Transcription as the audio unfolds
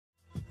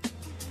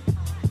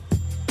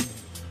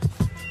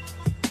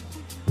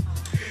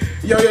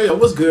Yo,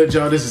 what's good,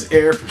 y'all? This is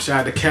Eric from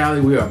Shout to Cali.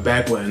 We are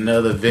back with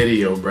another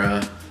video,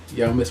 bruh.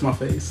 Y'all miss my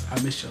face?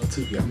 I miss y'all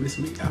too. Y'all miss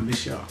me? I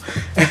miss y'all.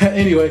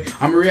 Anyway,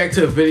 I'm gonna react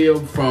to a video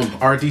from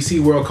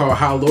RDCworld called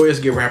How Lawyers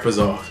Get Rappers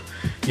Off.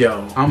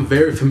 Yo, I'm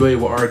very familiar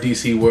with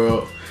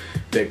RDCworld.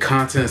 Their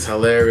content's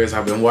hilarious.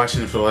 I've been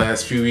watching it for the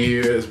last few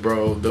years,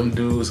 bro. Them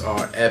dudes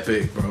are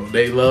epic, bro.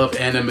 They love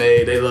anime.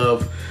 They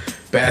love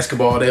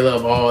basketball. They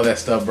love all that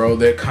stuff, bro.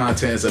 Their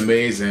content is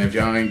amazing. If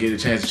y'all ain't get a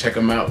chance to check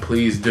them out,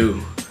 please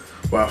do.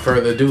 Without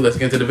further ado, let's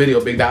get into the video,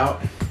 big dog.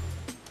 3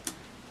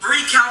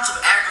 counts of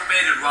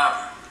aggravated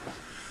robbery.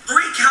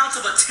 3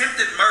 counts of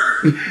attempted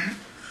murder.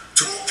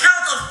 2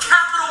 counts of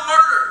capital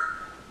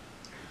murder.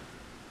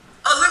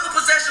 Illegal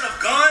possession of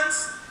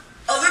guns.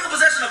 Illegal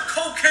possession of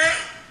cocaine.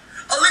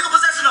 Illegal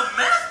possession of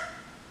meth.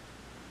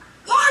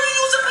 Why are you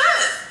using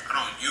meth? I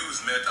don't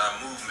use meth, I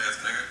move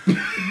meth, nigga.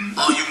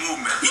 Oh, you move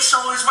meth. You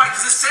sure it's right,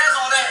 because it says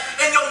all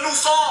that in your new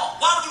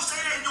song. Why would you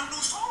say that in your new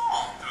song?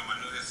 My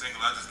new hit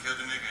single, I just killed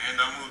a nigga and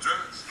I move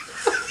drugs.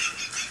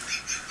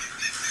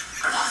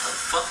 Why the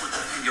fuck would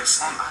you in your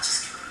song, I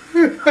just killed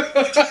a nigga?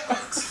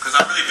 Because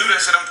I really do that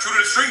shit, I'm true to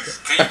the streets.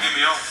 Can you get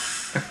me off?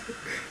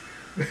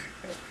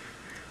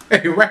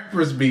 Hey,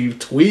 rappers be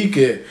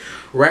tweaking.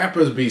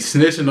 Rappers be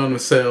snitching on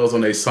themselves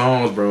on their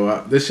songs,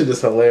 bro. This shit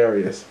is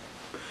hilarious.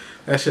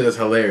 That shit is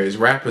hilarious.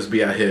 Rappers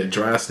be out here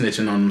dry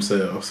snitching on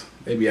themselves.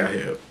 They be out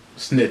here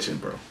snitching,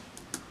 bro.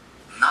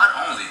 Not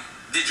only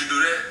did you do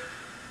that,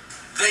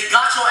 they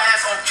got your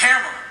ass on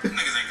camera.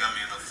 Niggas ain't got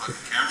me in the fucking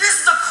camera. This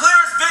is the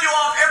clearest video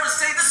I've ever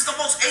seen. This is the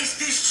most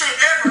HD shit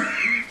ever.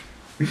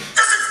 This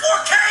is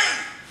 4K.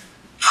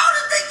 How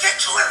did they get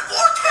you in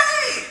 4K?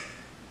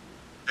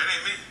 That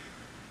ain't me.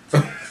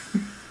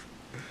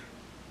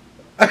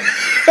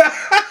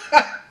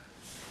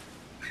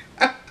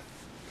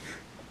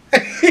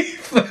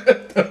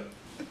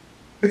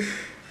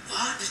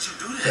 Why did you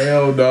do that?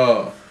 Hell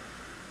no.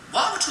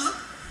 Why would you look?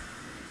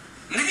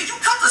 Nigga, you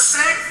got the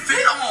same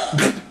fit on.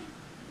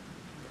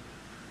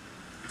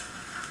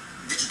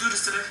 Did you do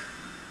this today?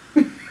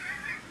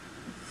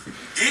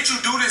 Did you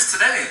do this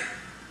today?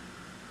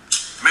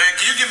 Man,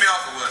 can you get me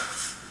off of what?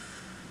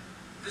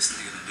 This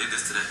nigga did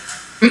this today.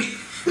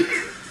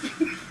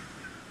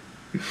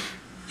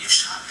 You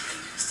shot me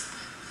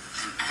yesterday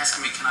and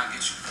asking me, can I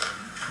get you?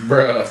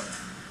 Bruh.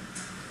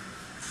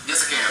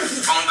 Yes, I can.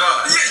 On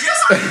God. Yes,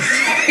 I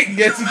can.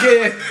 Yes, you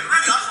can. Really, I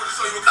just want to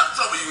show you what kind of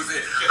trouble you was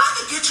in. I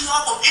can get you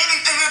off of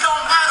anything. It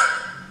don't matter.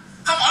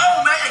 Come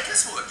on, man. Hey,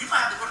 guess what? You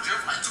might have to go to jail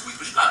for like 2 weeks,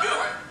 but you got bail,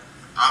 right?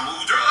 I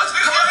move drugs.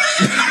 Come on, man.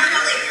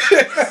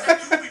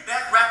 You'll be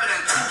back rapping in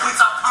 2 weeks.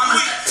 I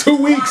promise that.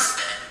 2 weeks.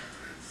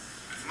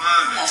 Come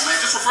on, man.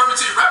 Just refer me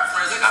to your rapper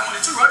friends. They got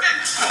money too, right?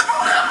 Come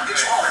on, now. I'm gonna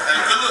get you off.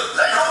 Hey, good look.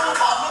 No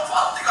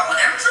problem. Think I'm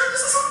an amateur?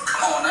 This is something?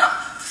 Come on now.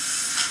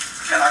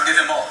 Can I get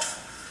him off?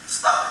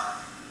 Stop.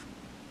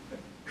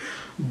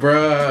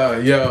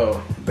 Bruh,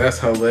 yo, that's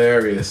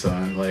hilarious,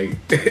 son. Like,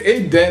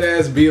 it dead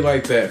ass be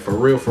like that, for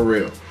real, for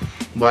real.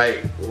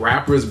 Like,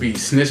 rappers be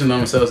snitching on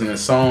themselves in their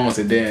songs,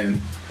 and then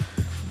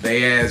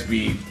they ass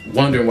be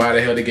wondering why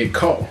the hell they get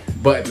caught.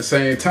 But at the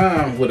same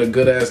time, with a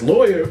good ass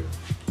lawyer,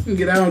 you can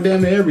get out on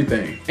damn near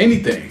everything,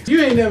 anything. If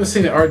you ain't never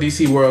seen an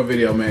RDCworld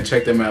video, man,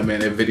 check them out, man.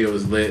 Their video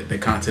is lit, their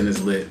content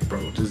is lit,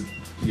 bro. Just,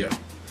 yo.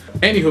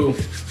 Anywho,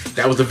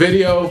 that was the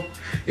video.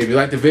 If you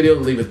like the video,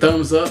 leave a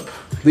thumbs up.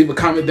 Leave a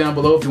comment down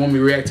below if you want me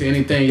to react to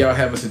anything y'all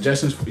have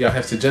suggestions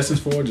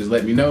for. Just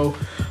let me know.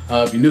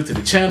 If you're new to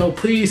the channel,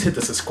 please hit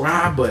the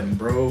subscribe button,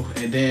 bro,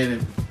 and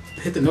then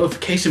hit the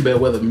notification bell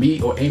whether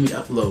me or Amy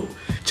upload.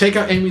 Check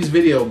out Amy's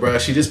video, bro.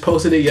 She just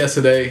posted it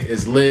yesterday.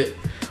 It's lit.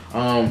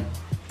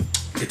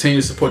 Continue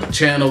to support the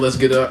channel. Let's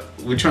get up.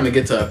 We're trying to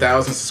get to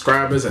 1,000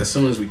 subscribers as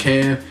soon as we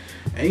can.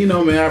 And you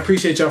know, man, I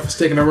appreciate y'all for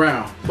sticking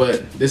around.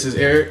 But this is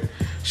Eric.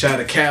 Shout out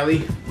to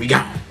Cali. We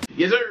gone.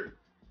 Yes, sir.